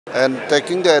And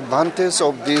taking the advantage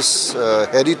of this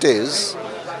heritage,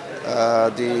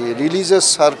 the religious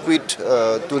circuit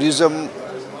tourism,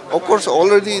 of course,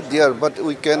 already there, but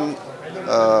we can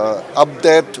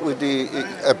update with the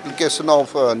application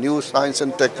of new science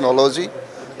and technology,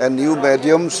 and new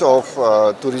mediums of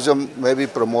tourism may be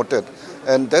promoted.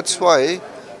 And that's why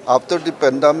after the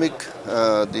pandemic,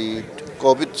 the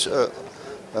COVID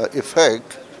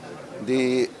effect,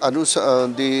 the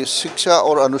Shiksha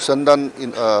or Anusandhan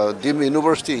in DIM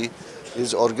University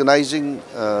is organizing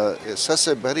such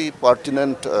a very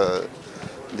pertinent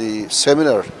the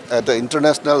seminar at the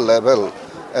international level,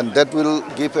 and that will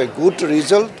give a good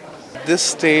result. This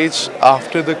stage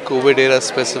after the COVID era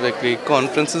specifically,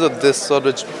 conferences of this sort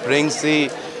which brings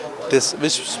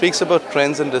which speaks about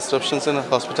trends and disruptions in the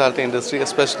hospitality industry,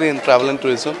 especially in travel and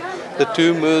tourism, the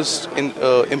two most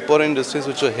important industries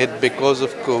which are hit because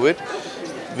of COVID.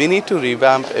 We need to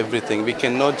revamp everything. We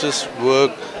cannot just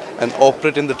work and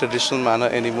operate in the traditional manner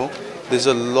anymore. There's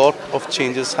a lot of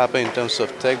changes happen in terms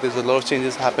of tech. There's a lot of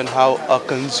changes happen how our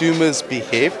consumers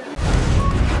behave.